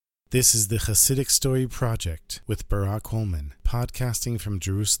This is the Hasidic Story Project with Barak Holman, podcasting from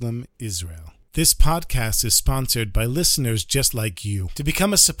Jerusalem, Israel. This podcast is sponsored by listeners just like you. To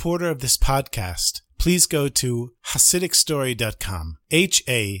become a supporter of this podcast, please go to HasidicStory.com,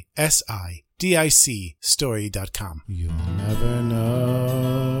 HASIDIC story.com. You'll never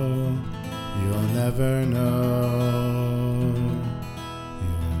know, you'll never know,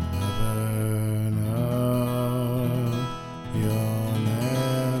 you'll never know, you'll never know.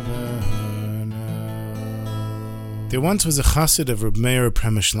 There once was a chassid of Reb Meir of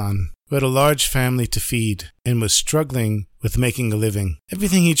Premishlan who had a large family to feed and was struggling with making a living.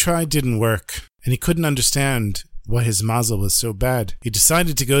 Everything he tried didn't work, and he couldn't understand why his mazel was so bad. He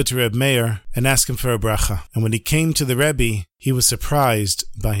decided to go to Reb Meir and ask him for a bracha, and when he came to the Rebbe, he was surprised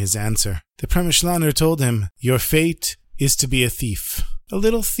by his answer. The Premishlaner told him, "Your fate is to be a thief, a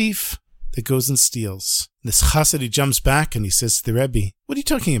little thief that goes and steals." This chassid, he jumps back and he says to the Rebbe, "What are you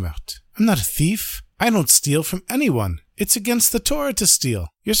talking about? I'm not a thief. I don't steal from anyone. It's against the Torah to steal.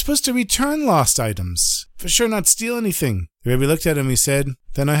 You're supposed to return lost items. For sure not steal anything." The Rebbe looked at him and he said,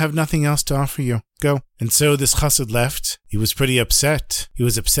 "Then I have nothing else to offer you. Go." And so this chassid left. He was pretty upset. He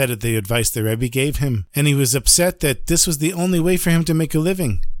was upset at the advice the Rebbe gave him. And he was upset that this was the only way for him to make a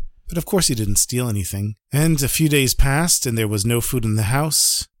living. But of course he didn't steal anything. And a few days passed and there was no food in the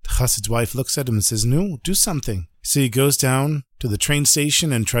house. The chassid's wife looks at him and says, "No, do something." So he goes down to the train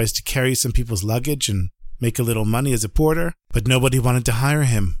station and tries to carry some people's luggage and make a little money as a porter, but nobody wanted to hire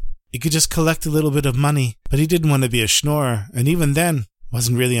him. He could just collect a little bit of money, but he didn't want to be a schnorrer, and even then,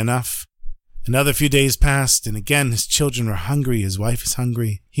 wasn't really enough. Another few days passed, and again his children were hungry, his wife is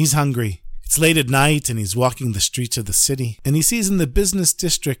hungry, he's hungry. It's late at night, and he's walking the streets of the city, and he sees in the business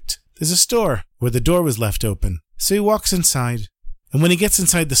district, there's a store where the door was left open. So he walks inside, and when he gets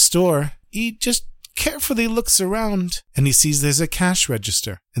inside the store, he just carefully looks around, and he sees there's a cash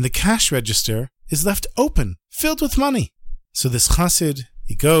register, and the cash register is left open, filled with money. So this chassid,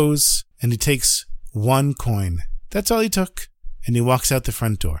 he goes and he takes one coin. That's all he took. And he walks out the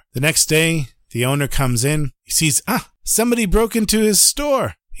front door. The next day, the owner comes in. He sees, somebody broke into his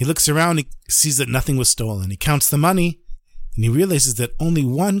store. He looks around, he sees that nothing was stolen. He counts the money and he realizes that only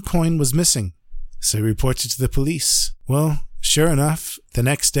one coin was missing. So he reports it to the police. Well, sure enough, the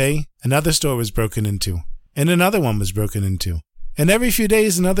next day, another store was broken into. And another one was broken into. And every few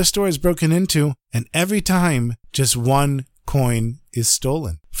days, another store is broken into, and every time, just one coin is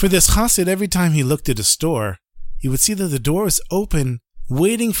stolen. For this chassid, every time he looked at a store, he would see that the door was open,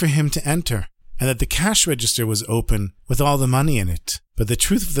 waiting for him to enter, and that the cash register was open with all the money in it. But the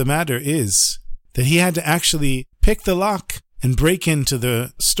truth of the matter is that he had to actually pick the lock and break into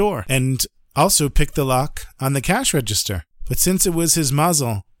the store, and also pick the lock on the cash register. But since it was his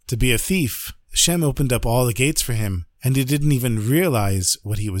mazel to be a thief, Hashem opened up all the gates for him, and he didn't even realize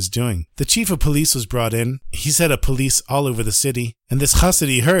what he was doing. The chief of police was brought in. He set up police all over the city. And this chassid,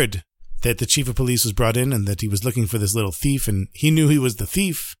 he heard that the chief of police was brought in and that he was looking for this little thief, and he knew he was the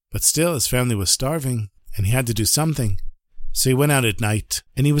thief. But still, his family was starving, and he had to do something. So he went out at night,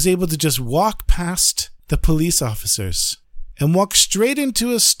 and he was able to just walk past the police officers and walk straight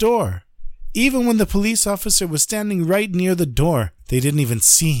into a store. Even when the police officer was standing right near the door, they didn't even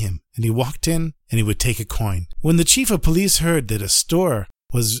see him. And he walked in, and he would take a coin. When the chief of police heard that a store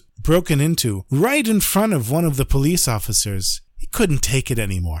was broken into right in front of one of the police officers, he couldn't take it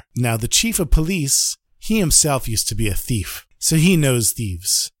anymore. Now, the chief of police, he himself used to be a thief, so he knows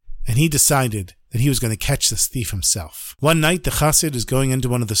thieves. And he decided that he was going to catch this thief himself. One night, the chassid is going into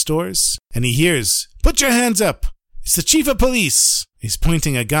one of the stores, and he hears, "Put your hands up! It's the chief of police!" He's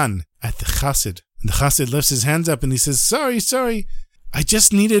pointing a gun at the chassid. And the chassid lifts his hands up and he says, Sorry. I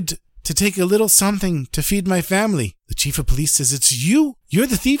just needed to take a little something to feed my family." The chief of police says, "It's you? You're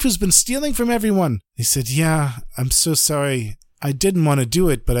the thief who's been stealing from everyone." He said, "Yeah, I'm so sorry. I didn't want to do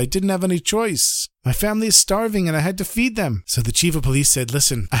it, but I didn't have any choice. My family is starving and I had to feed them." So the chief of police said,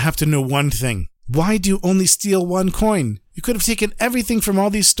 "Listen, I have to know one thing. Why do you only steal one coin? You could have taken everything from all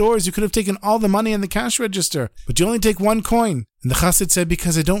these stores. You could have taken all the money in the cash register, but you only take one coin." And the chassid said,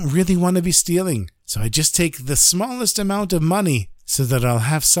 "Because I don't really want to be stealing. So I just take the smallest amount of money so that I'll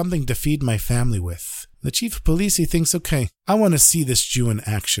have something to feed my family with." The chief of police, he thinks, okay, I want to see this Jew in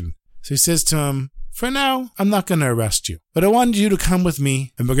action. So he says to him, "For now, I'm not going to arrest you, but I want you to come with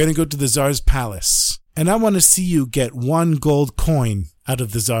me and we're going to go to the Tsar's palace. And I want to see you get one gold coin out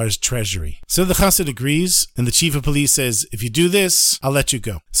of the Tsar's treasury." So the chassid agrees, and the chief of police says, "If you do this, I'll let you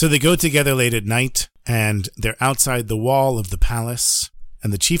go." So they go together late at night, and they're outside the wall of the palace.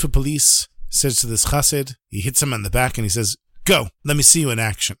 And the chief of police says to this chassid, he hits him on the back and he says, "Go, let me see you in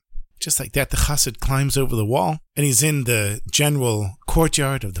action." Just like that, the chassid climbs over the wall, and he's in the general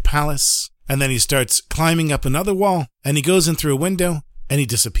courtyard of the palace. And then he starts climbing up another wall, and he goes in through a window, and he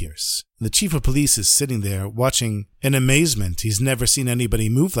disappears. The chief of police is sitting there watching in amazement. He's never seen anybody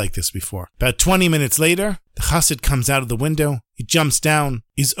move like this before. About 20 minutes later, the chassid comes out of the window. He jumps down.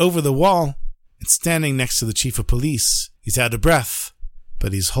 He's over the wall and standing next to the chief of police. He's out of breath,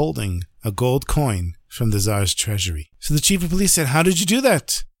 but he's holding a gold coin from the Tsar's treasury. So the chief of police said, "How did you do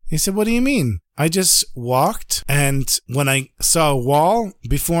that?" He said, "What do you mean? I just walked, and when I saw a wall,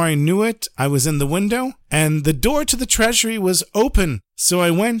 before I knew it, I was in the window, and the door to the treasury was open. So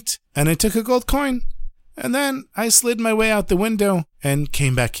I went, and I took a gold coin, and then I slid my way out the window and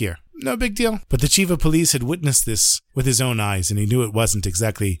came back here. No big deal." But the chief of police had witnessed this with his own eyes, and he knew it wasn't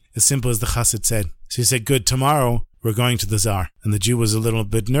exactly as simple as the chassid said. So he said, "Good, tomorrow we're going to the Tsar." And the Jew was a little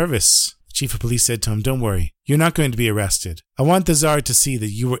bit nervous. The chief of police said to him, "Don't worry, you're not going to be arrested. I want the Tsar to see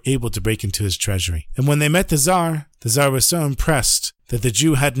that you were able to break into his treasury." And when they met the Tsar was so impressed that the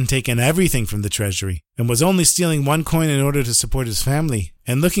Jew hadn't taken everything from the treasury and was only stealing one coin in order to support his family.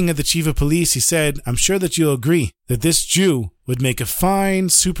 And looking at the chief of police, he said, "I'm sure that you'll agree that this Jew would make a fine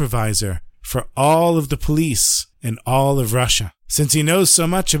supervisor for all of the police in all of Russia. Since he knows so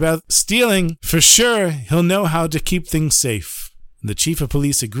much about stealing, for sure he'll know how to keep things safe." And the chief of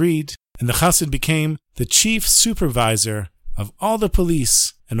police agreed, and the chassid became the chief supervisor of all the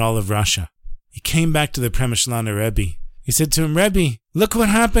police in all of Russia. He came back to the Premishlan Rebbe. He said to him, "Rebbe, look what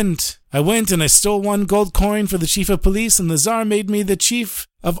happened. I went and I stole one gold coin for the chief of police, and the Tsar made me the chief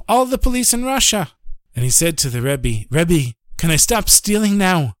of all the police in Russia." And he said to the Rebbe, "Rebbe, can I stop stealing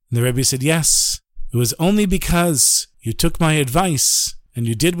now?" And the Rebbe said, "Yes. It was only because you took my advice and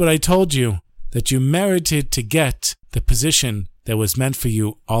you did what I told you that you merited to get the position that was meant for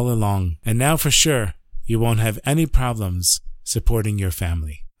you all along. And now for sure, you won't have any problems supporting your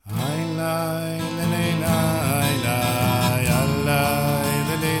family."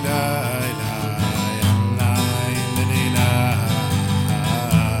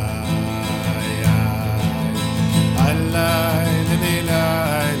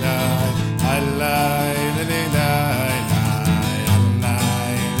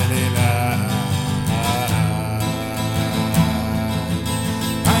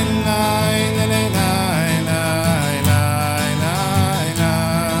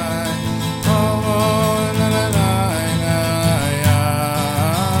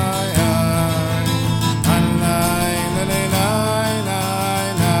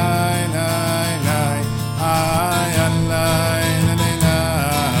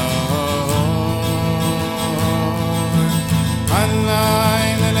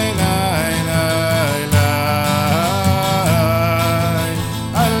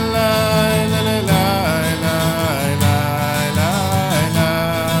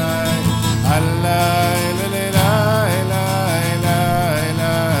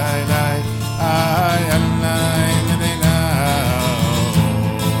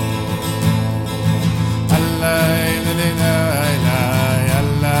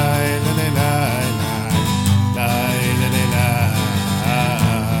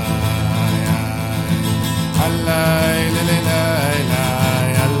 Allah